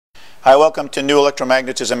Hi, welcome to New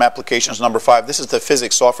Electromagnetism Applications number 5. This is the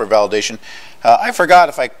physics software validation. I forgot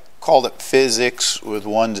if I called it physics with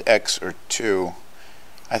one X or two.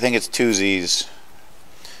 I think it's two Z's.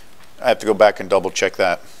 I have to go back and double check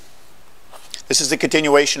that. This is the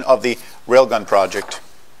continuation of the Railgun project.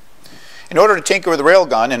 In order to tinker with the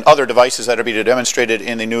Railgun and other devices that are being demonstrated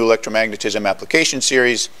in the New Electromagnetism Application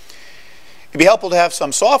series, it'd be helpful to have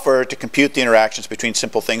some software to compute the interactions between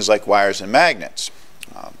simple things like wires and magnets.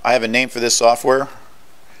 I have a name for this software,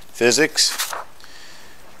 Fizzix.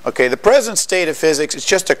 Okay, the present state of Fizzix is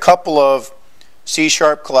just a couple of C#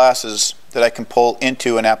 classes that I can pull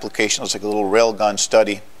into an application. It's like a little Railgun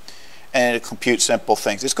study, and it computes simple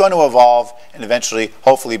things. It's going to evolve and eventually,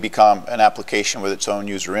 hopefully, become an application with its own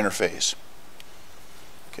user interface.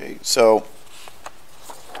 Okay, so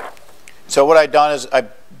what I've done is I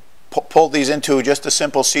pulled these into just a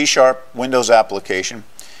simple C# Windows application,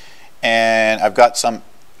 and I've got some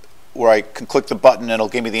where I can click the button and it'll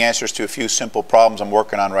give me the answers to a few simple problems I'm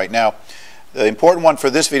working on right now. The important one for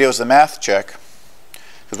this video is the math check,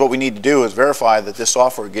 because what we need to do is verify that this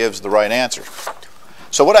software gives the right answer.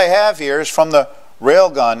 So what I have here is from the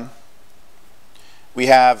Railgun, we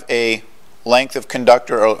have a length of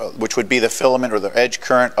conductor, which would be the filament or the edge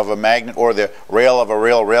current of a magnet or the rail of a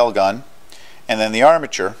railgun, and then the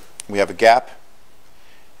armature. We have a gap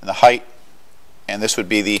and the height, and this would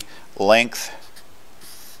be the length.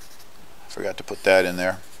 I forgot to put that in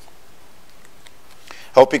there.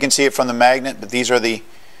 Hope you can see it from the magnet, but these are the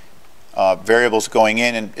variables going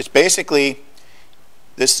in, and it's basically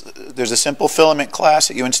this. There's a simple filament class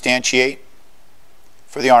that you instantiate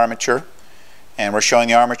for the armature, and we're showing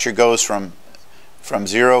the armature goes from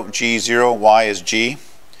 0 G0 Y is G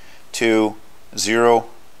to 0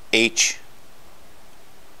 H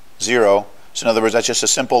 0. So in other words, that's just a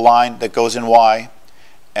simple line that goes in Y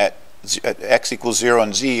at X equals 0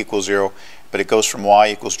 and Z equals 0, but it goes from Y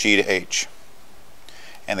equals G to H.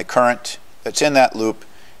 And the current that's in that loop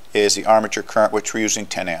is the armature current, which we're using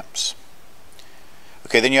 10 amps.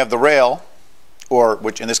 Okay, then you have the rail, or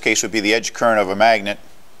which in this case would be the edge current of a magnet.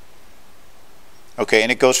 Okay,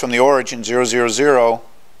 and it goes from the origin 0, 0, 0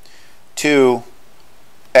 to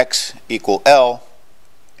X equal L,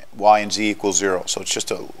 Y and Z equals 0. So it's just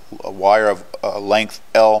a wire of length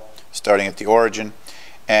L starting at the origin,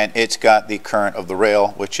 and it's got the current of the rail,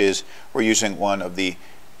 which is, we're using one of the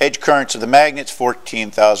edge currents of the magnets,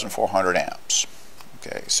 14,400 amps.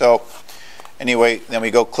 Okay, so anyway, then we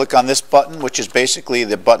go click on this button, which is basically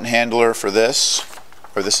the button handler for this,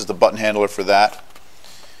 or this is the button handler for that,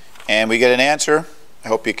 and we get an answer. I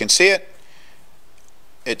hope you can see it.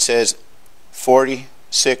 It says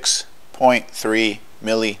 46.3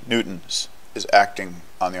 millinewtons is acting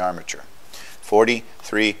on the armature.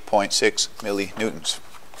 43.6 millinewtons.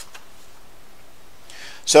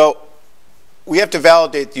 So we have to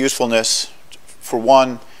validate the usefulness, for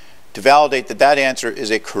one, to validate that that answer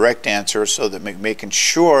is a correct answer, so that making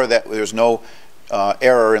sure that there's no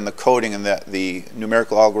error in the coding and that the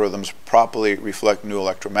numerical algorithms properly reflect new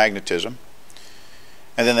electromagnetism.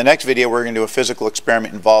 And then the next video we're going to do a physical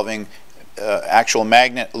experiment involving actual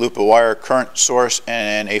magnet, loop of wire, current source,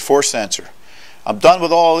 and a force sensor. I'm done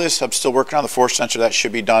with all this. I'm still working on the force sensor. That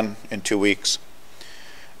should be done in 2 weeks.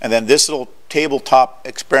 And then this little tabletop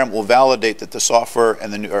experiment will validate that the software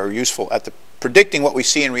and are useful at predicting what we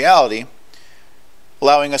see in reality,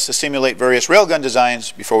 allowing us to simulate various railgun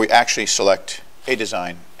designs before we actually select a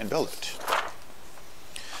design and build it.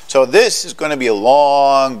 So this is going to be a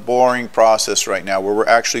long, boring process right now, where we're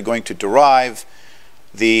actually going to derive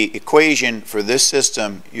the equation for this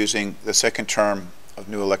system using the second term of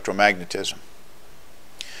new electromagnetism.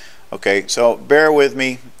 Okay, so bear with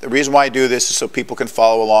me. The reason why I do this is so people can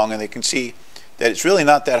follow along and they can see that it's really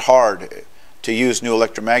not that hard to use new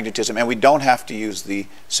electromagnetism, and we don't have to use the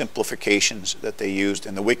simplifications that they used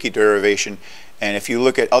in the wiki derivation. And if you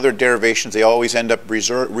look at other derivations, they always end up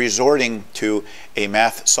resorting to a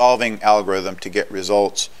math solving algorithm to get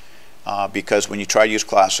results, because when you try to use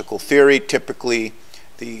classical theory, typically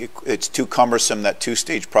it's too cumbersome. That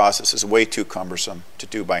two-stage process is way too cumbersome to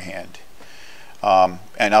do by hand.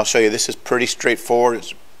 And I'll show you, this is pretty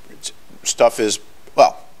straightforward. Stuff is,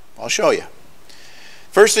 well, I'll show you.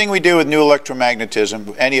 First thing we do with new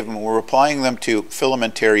electromagnetism, any of them, when we're applying them to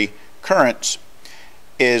filamentary currents,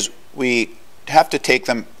 is we have to take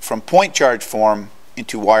them from point charge form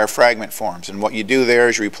into wire fragment forms. And what you do there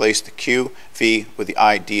is you replace the Q, V with the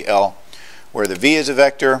I, D, L, where the V is a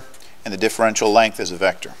vector and the differential length is a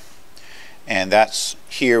vector. And that's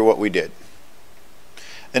here what we did.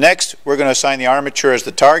 The next, we're going to assign the armature as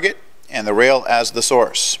the target and the rail as the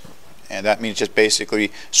source. And that means just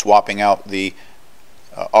basically swapping out the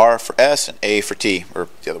R for S and A for T, or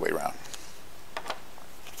the other way around.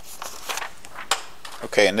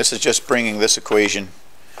 Okay, and this is just bringing this equation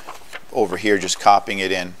over here, just copying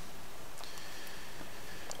it in.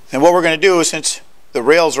 And what we're going to do is, since the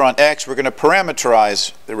rails are on X, we're going to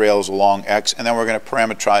parameterize the rails along X, and then we're going to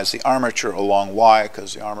parameterize the armature along Y,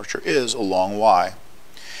 because the armature is along Y.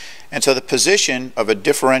 And so the position of a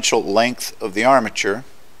differential length of the armature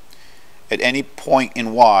at any point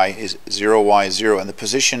in Y is 0, Y, 0, and the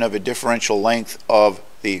position of a differential length of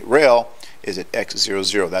the rail is at X, 0,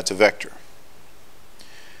 0. That's a vector.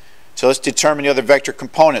 So let's determine the other vector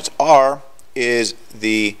components. R is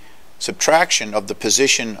the subtraction of the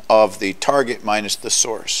position of the target minus the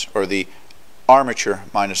source, or the armature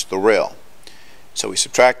minus the rail. So we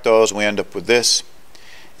subtract those and we end up with this.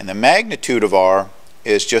 And the magnitude of R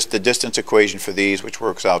is just the distance equation for these, which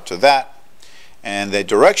works out to that. And the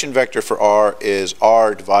direction vector for R is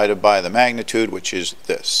R divided by the magnitude, which is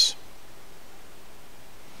this.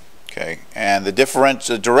 Okay, and the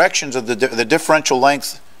directions of the differential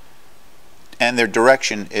length and their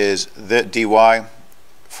direction is the dy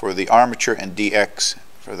for the armature and dx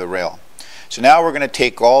for the rail. So now we're going to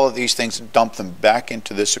take all of these things and dump them back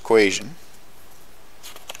into this equation.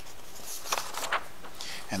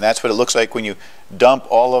 And that's what it looks like when you dump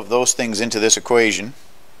all of those things into this equation.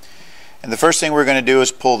 And the first thing we're going to do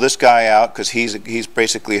is pull this guy out, because he's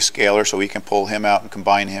basically a scalar, so we can pull him out and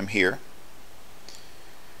combine him here.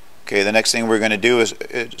 Okay, the next thing we're going to do is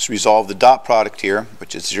resolve the dot product here,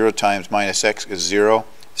 which is 0 times minus x is 0,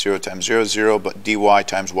 0 times 0 is 0, but dy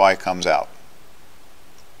times y comes out.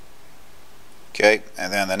 Okay,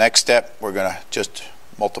 and then the next step, we're going to just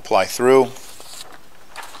multiply through,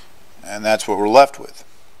 and that's what we're left with.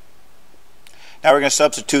 Now we're going to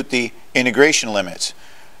substitute the integration limits.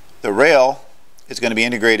 The rail is going to be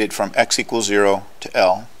integrated from x equals 0 to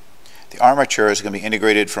L. The armature is going to be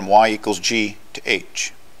integrated from y equals g to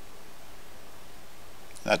h.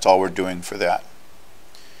 That's all we're doing for that.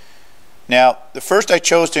 Now, the first I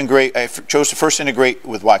chose to first integrate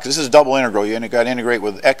with y, because this is a double integral. You got to integrate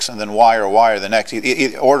with x and then y, or y or the next.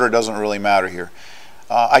 The order doesn't really matter here.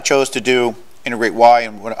 I chose to integrate y,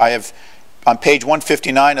 and what I have on page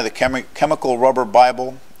 159 of the Chemical Rubber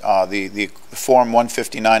Bible, the form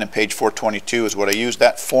 159 and page 422 is what I used.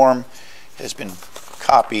 That form has been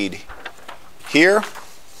copied here.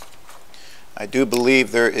 I do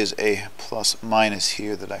believe there is a plus minus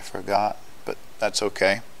here that I forgot, but that's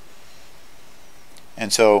okay.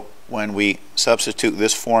 And so when we substitute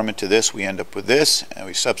this form into this, we end up with this, and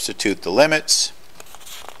we substitute the limits.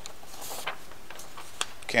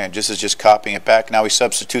 Okay, and this is just copying it back. Now we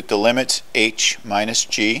substitute the limits, h minus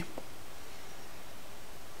g.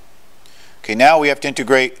 Okay, now we have to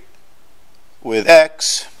integrate with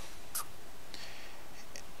x,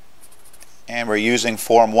 and we're using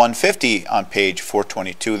form 150 on page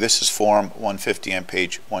 422. This is form 150 on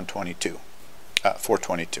page 422.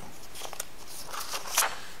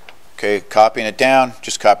 Okay, copying it down,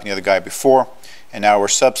 just copying the other guy before, and now we're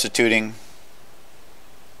substituting,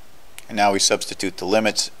 and now we substitute the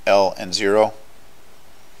limits, L and 0,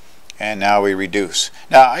 and now we reduce.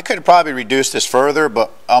 Now I could have probably reduced this further,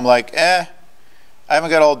 but I'm like, I haven't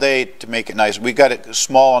got all day to make it nice. We got it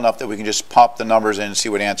small enough that we can just pop the numbers in and see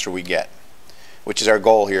what answer we get, which is our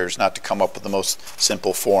goal here, is not to come up with the most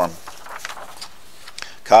simple form.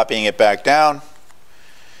 Copying it back down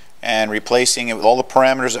and replacing it with all the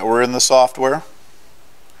parameters that were in the software,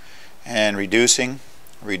 and reducing,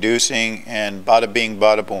 and bada bing,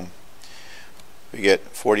 bada boom. We get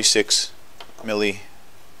 46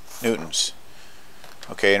 millinewtons.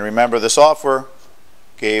 Okay, and remember the software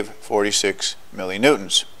gave 46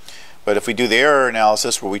 millinewtons. But if we do the error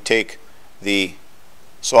analysis, where we take the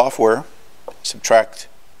software, subtract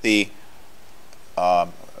the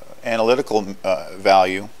analytical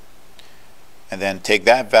value, and then take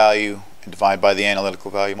that value and divide by the analytical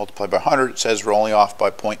value, multiply by 100, it says we're only off by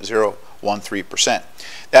 0.013%.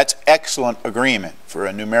 That's excellent agreement for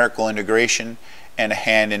a numerical integration and a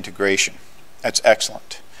hand integration. That's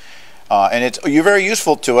excellent. And you're very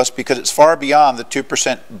useful to us because it's far beyond the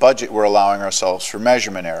 2% budget we're allowing ourselves for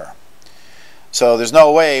measurement error. So there's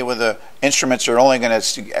no way with the instruments that are only going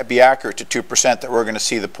to be accurate to 2% that we're going to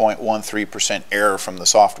see the 0.13% error from the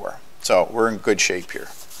software. So we're in good shape here.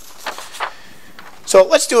 So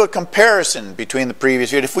let's do a comparison between the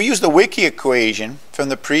previous video. If we use the wiki equation from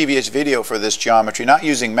the previous video for this geometry, not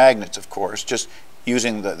using magnets of course, just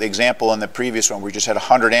using the example in the previous one, we just had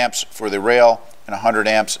 100 amps for the rail and 100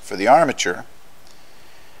 amps for the armature.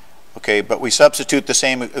 Okay, but we substitute the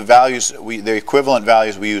same values, the equivalent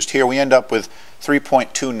values we used here, we end up with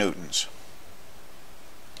 3.2 newtons.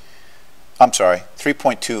 I'm sorry,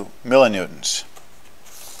 3.2 millinewtons.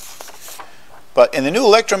 But in the new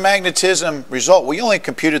electromagnetism result, we only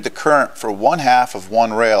computed the current for 1/2 of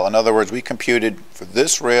one rail. In other words, we computed for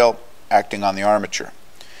this rail acting on the armature.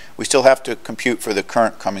 We still have to compute for the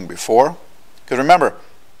current coming before. Because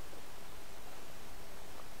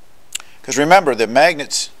remember, the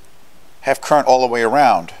magnets have current all the way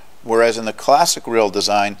around, whereas in the classic rail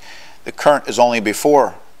design, the current is only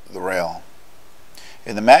before the rail.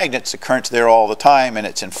 In the magnets, the current's there all the time, and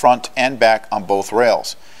it's in front and back on both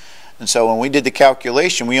rails. And so when we did the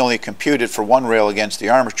calculation, we only computed for one rail against the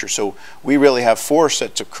armature. So we really have 4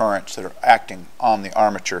 sets of currents that are acting on the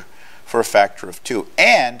armature for a factor of 2.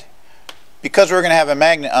 And because we're going to have a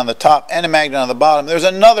magnet on the top and a magnet on the bottom, there's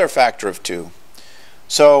another factor of 2.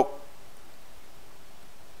 So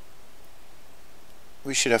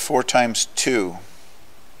we should have 4 times 2.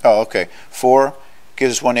 Oh, okay. 4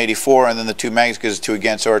 gives us 184, and then the 2 magnets gives us 2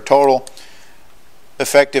 again. So our total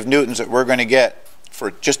effective newtons that we're going to get for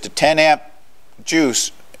just a 10 amp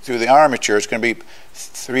juice through the armature is going to be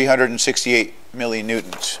 368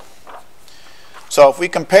 millinewtons. So if we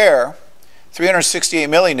compare 368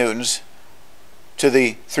 millinewtons to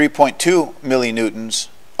the 3.2 millinewtons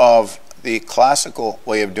of the classical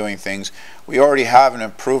way of doing things, we already have an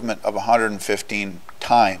improvement of 115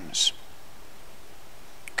 times.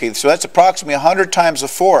 Okay, so that's approximately 100 times the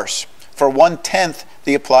force for 1/10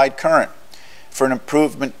 the applied current, for an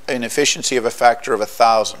improvement in efficiency of a factor of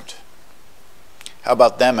 1,000. How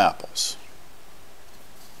about them apples?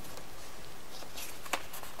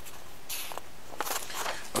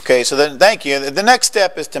 Okay, so then thank you. The next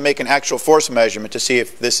step is to make an actual force measurement to see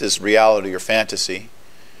if this is reality or fantasy.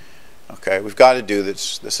 Okay, we've got to do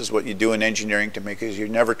this. This is what you do in engineering to make it. You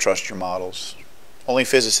never trust your models. Only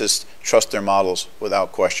physicists trust their models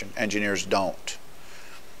without question. Engineers don't.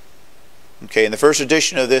 Okay, and the first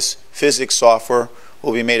edition of this physics software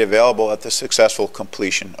will be made available at the successful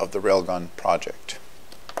completion of the Railgun project.